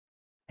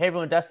Hey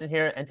everyone, Dustin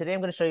here, and today I'm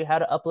going to show you how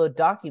to upload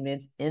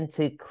documents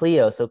into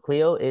Clio. So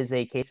Clio is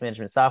a case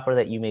management software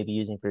that you may be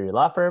using for your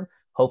law firm.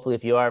 Hopefully,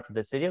 if you are for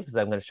this video, because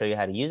I'm going to show you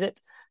how to use it.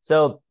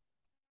 So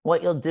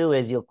what you'll do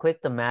is you'll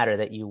click the matter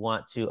that you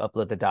want to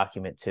upload the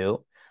document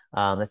to.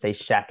 Let's say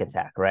Shack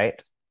Attack,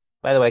 right?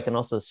 By the way, I can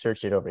also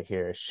search it over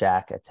here,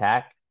 Shack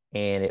Attack,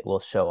 and it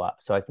will show up.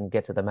 So I can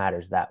get to the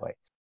matters that way.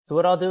 So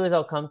what I'll do is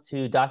I'll come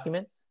to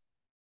Documents,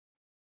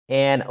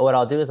 and what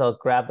I'll do is I'll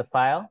grab the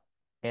file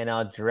and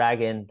I'll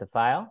drag in the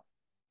file.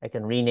 I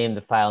can rename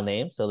the file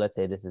name. So let's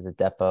say this is a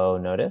depot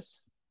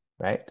notice,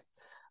 right?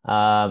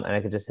 And I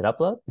could just hit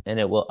upload and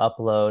it will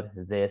upload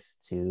this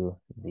to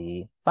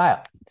the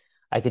file.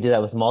 I could do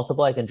that with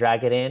multiple. I can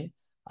drag it in.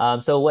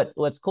 So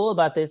what's cool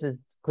about this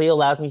is Clio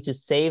allows me to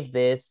save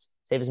as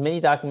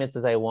many documents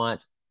as I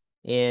want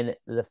in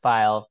the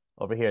file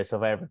over here. So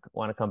if I ever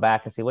want to come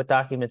back and see what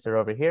documents are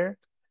over here,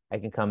 I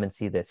can come and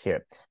see this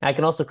here. Now, I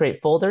can also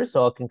create folders.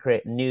 So I can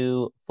create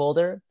new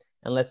folder.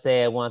 And let's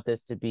say I want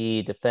this to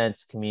be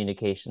defense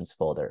communications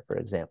folder, for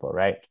example,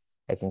 right?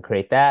 I can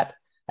create that.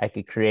 I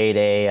could create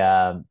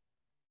a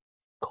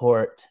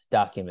court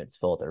documents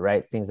folder,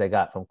 right? Things I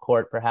got from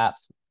court,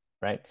 perhaps,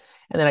 right?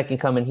 And then I can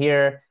come in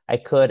here. I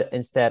could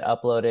instead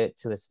upload it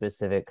to a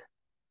specific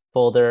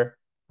folder,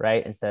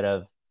 right? Instead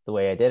of the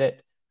way I did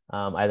it.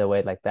 Either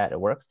way, like that,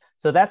 it works.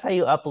 So that's how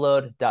you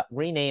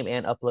rename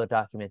and upload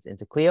documents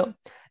into Clio.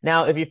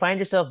 Now, if you find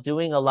yourself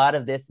doing a lot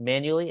of this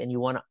manually and you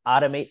want to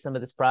automate some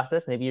of this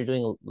process, maybe you're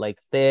doing like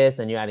this,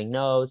 then you're adding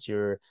notes,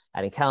 you're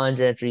adding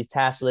calendar entries,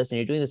 task lists, and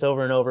you're doing this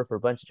over and over for a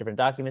bunch of different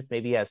documents.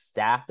 Maybe you have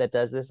staff that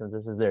does this and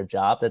this is their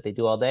job that they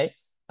do all day.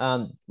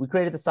 We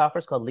created the software.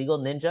 It's called Legal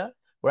Ninja,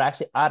 where it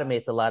actually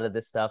automates a lot of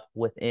this stuff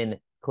within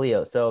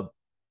Clio. So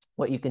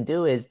what you can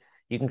do is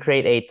you can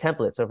create a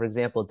template. So for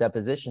example,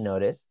 deposition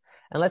notice.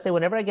 And let's say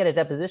whenever I get a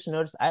deposition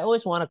notice, I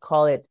always want to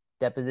call it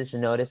deposition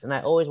notice, and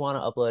I always want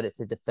to upload it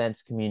to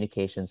defense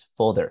communications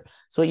folder.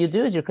 So what you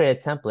do is you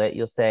create a template.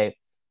 You'll say,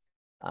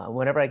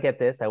 whenever I get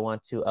this, I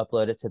want to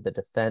upload it to the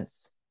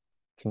defense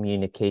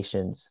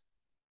communications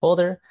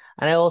folder.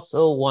 And I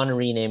also want to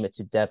rename it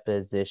to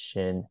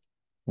deposition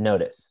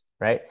notice,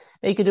 right?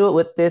 Now you can do it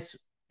with this,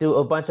 do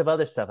a bunch of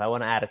other stuff. I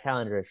want to add a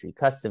calendar entry,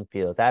 custom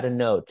fields, add a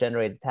note,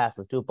 generate a task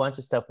list, do a bunch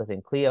of stuff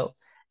within Clio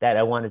that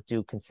I want to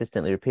do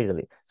consistently,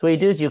 repeatedly. So what you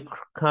do is you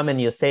come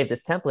and you'll save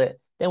this template.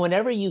 Then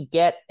whenever you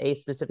get a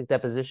specific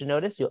deposition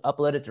notice, you'll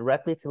upload it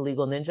directly to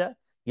Legal Ninja.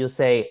 You'll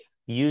say,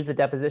 use the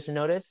deposition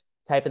notice,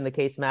 type in the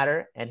case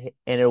matter, and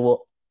it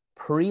will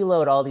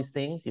preload all these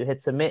things. You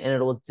hit submit and it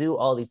will do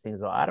all these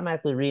things. It'll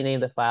automatically rename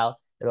the file.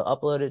 It'll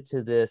upload it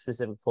to the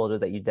specific folder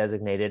that you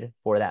designated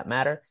for that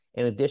matter,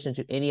 in addition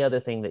to any other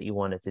thing that you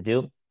want it to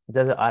do. It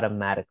does it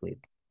automatically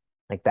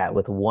like that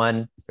with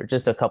one or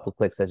just a couple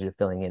clicks as you're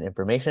filling in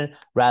information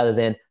rather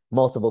than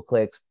multiple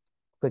clicks,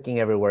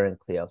 clicking everywhere in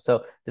Clio.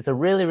 So it's a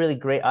really, really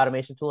great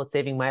automation tool. It's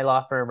saving my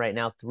law firm right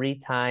now 3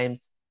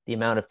 times the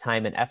amount of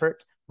time and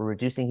effort. We're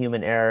reducing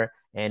human error,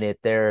 and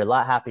they're a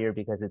lot happier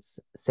because it's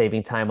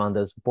saving time on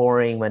those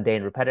boring,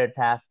 mundane, repetitive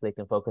tasks. They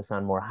can focus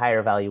on more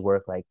higher value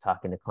work like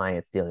talking to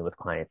clients, dealing with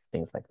clients,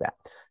 things like that.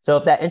 So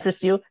if that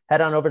interests you,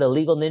 head on over to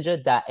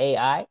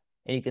legalninja.ai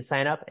and you can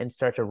sign up and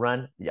start to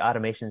run the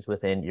automations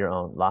within your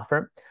own law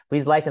firm.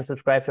 Please like and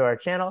subscribe to our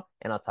channel,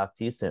 and I'll talk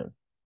to you soon.